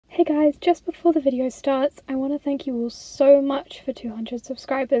Hey guys, just before the video starts, I want to thank you all so much for 200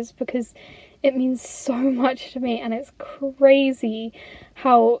 subscribers because it means so much to me, and it's crazy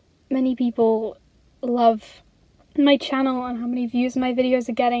how many people love my channel and how many views my videos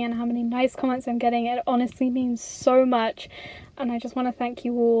are getting and how many nice comments I'm getting. It honestly means so much, and I just want to thank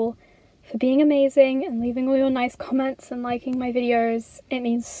you all for being amazing and leaving all your nice comments and liking my videos. It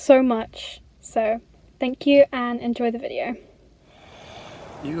means so much. So thank you and enjoy the video.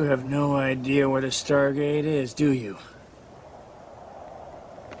 You have no idea what a stargate is, do you?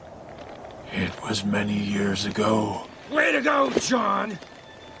 It was many years ago. Way to go, John!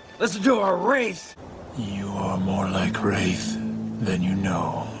 Listen to a wraith! You are more like wraith than you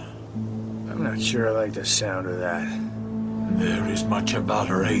know. I'm not sure I like the sound of that. There is much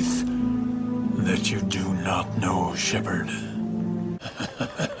about wraith that you do not know, Shepard.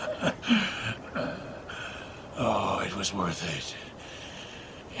 Oh, it was worth it.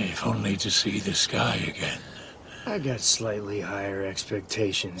 If only to see the sky again. I got slightly higher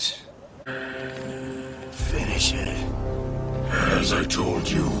expectations. Finish it. As I told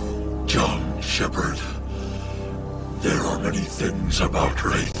you, John Shepard, there are many things about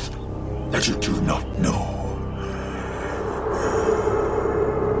wraith that you do not know.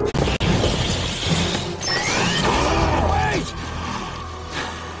 Wait!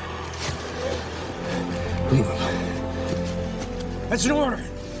 Leave him. That's an order.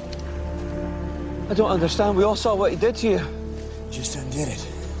 I don't understand. We all saw what he did to you. Just undid it.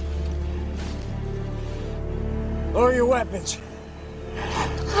 Lower your weapons.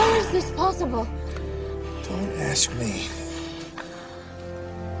 How is this possible? Don't ask me.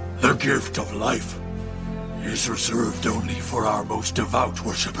 The gift of life is reserved only for our most devout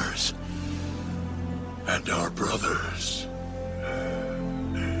worshippers and our brothers.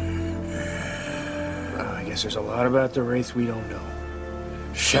 I guess there's a lot about the wraith we don't know.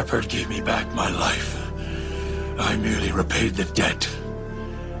 Shepard gave me back my life. I merely repaid the debt.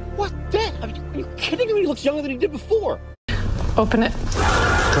 What debt? I mean, are you kidding me? He looks younger than he did before. Open it. It's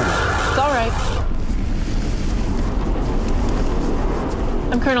all right.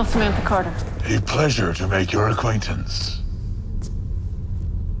 I'm Colonel Samantha Carter. A pleasure to make your acquaintance.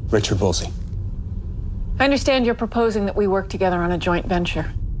 Richard Woolsey. I understand you're proposing that we work together on a joint venture.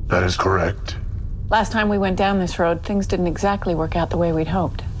 That is correct. Last time we went down this road, things didn't exactly work out the way we'd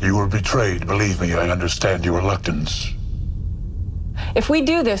hoped. You were betrayed. Believe me, I understand your reluctance. If we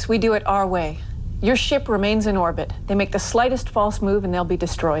do this, we do it our way. Your ship remains in orbit. They make the slightest false move and they'll be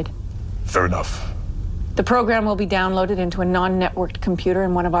destroyed. Fair enough. The program will be downloaded into a non-networked computer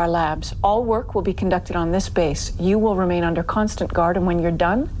in one of our labs. All work will be conducted on this base. You will remain under constant guard, and when you're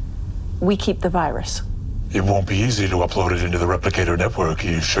done, we keep the virus. It won't be easy to upload it into the replicator network. Are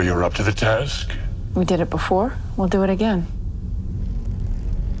you sure you're up to the task? We did it before. We'll do it again.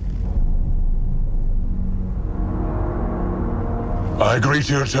 I agree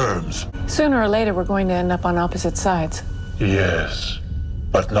to your terms. Sooner or later, we're going to end up on opposite sides. Yes,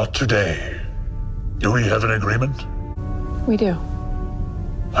 but not today. Do we have an agreement? We do.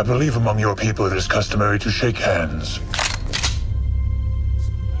 I believe among your people it is customary to shake hands.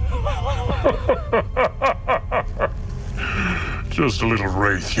 Just a little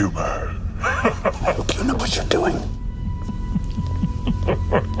wraith humor. Look, you know what you're doing.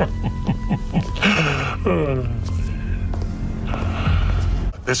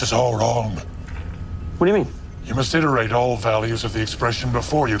 This is all wrong. What do you mean? You must iterate all values of the expression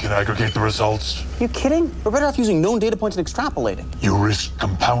before you can aggregate the results. You kidding? We're better off using known data points and extrapolating. You risk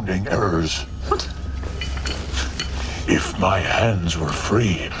compounding errors. What? If my hands were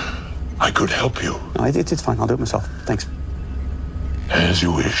free, I could help you. No, it's fine. I'll do it myself. Thanks. As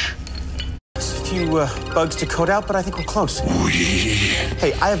you wish. There's a few bugs to code out, but I think we're close. We...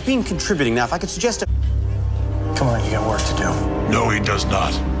 Hey, I have been contributing now. If I could suggest a... Come on, you got work to do. No, he does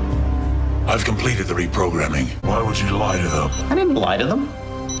not. I've completed the reprogramming. Why would you lie to them? I didn't lie to them.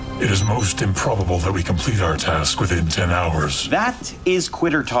 It is most improbable that we complete our task within 10 hours. That is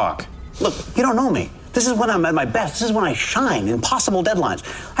quitter talk. Look, you don't know me. This is when I'm at my best. This is when I shine. Impossible deadlines.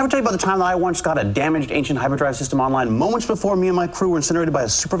 I ever tell you about the time that I once got a damaged ancient hyperdrive system online moments before me and my crew were incinerated by a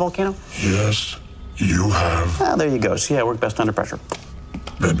supervolcano? Yes, you have. Well, there you go. See, I work best under pressure.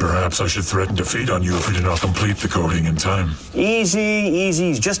 Then perhaps I should threaten defeat on you if we do not complete the coding in time. Easy, easy.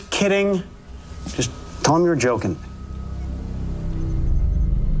 He's just kidding. Just tell him you're joking.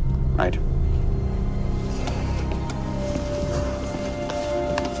 Right.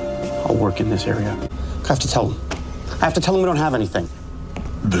 I'll work in this area. I have to tell him. I have to tell him we don't have anything.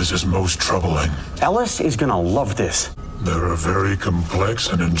 This is most troubling. Ellis is gonna love this. They're a very complex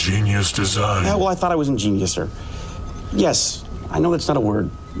and ingenious design. Yeah, well, I thought I was ingenious, sir. Yes, I know that's not a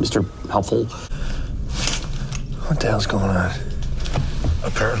word, Mr. Helpful. What the hell's going on?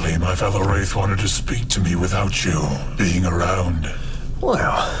 Apparently, my fellow wraith wanted to speak to me without you being around.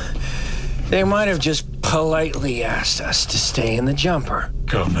 Well, they might have just politely asked us to stay in the jumper.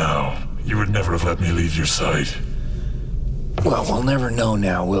 Come now. You would never have let me leave your sight. Well, we'll never know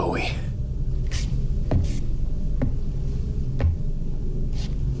now, will we?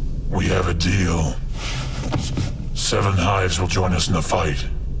 We have a deal. 7 hives will join us in the fight.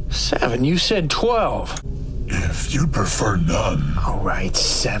 7? You said 12. If you'd prefer none. All right,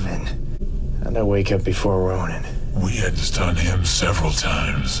 7. How'd I wake up before Ronan? We had to stun him several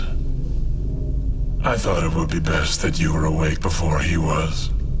times. I thought it would be best that you were awake before he was.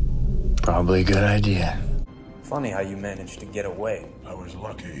 Probably a good idea. Funny how you managed to get away. I was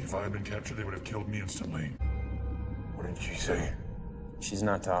lucky. If I had been captured, they would have killed me instantly. What did she say? She's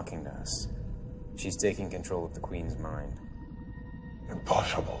not talking to us. She's taking control of the Queen's mind.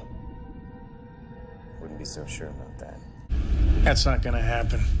 Impossible. Wouldn't be so sure about that. That's not gonna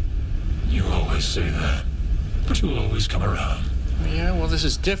happen. You always say that, but you'll always come around. Yeah, well, this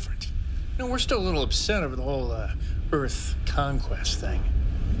is different. You know, we're still a little upset over the whole Earth conquest thing.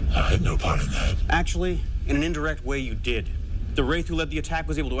 I had no part in that. Actually, in an indirect way, you did. The wraith who led the attack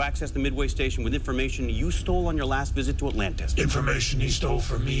was able to access the Midway station with information you stole on your last visit to Atlantis. Information he stole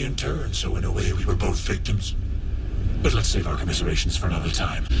from me in turn, so in a way we were both victims. But let's save our commiserations for another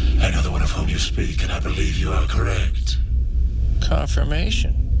time. I know the one of whom you speak, and I believe you are correct.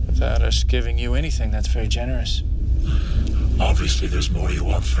 Confirmation? Without us giving you anything, that's very generous. Obviously there's more you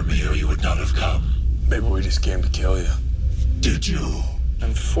want from me, or you would not have come. Maybe we just came to kill you. Did you?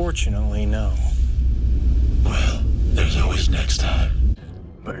 Unfortunately, no. Well, there's always next time.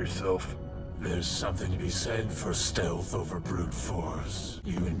 By yourself. There's something to be said for stealth over brute force.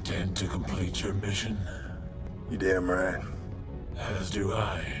 You intend to complete your mission? You damn right. As do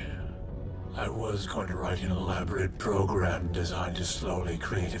I. I was going to write an elaborate program designed to slowly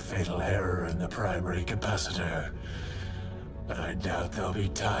create a fatal error in the primary capacitor. But I doubt there'll be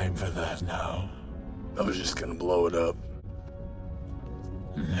time for that now. I was just gonna blow it up.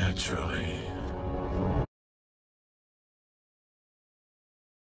 Naturally.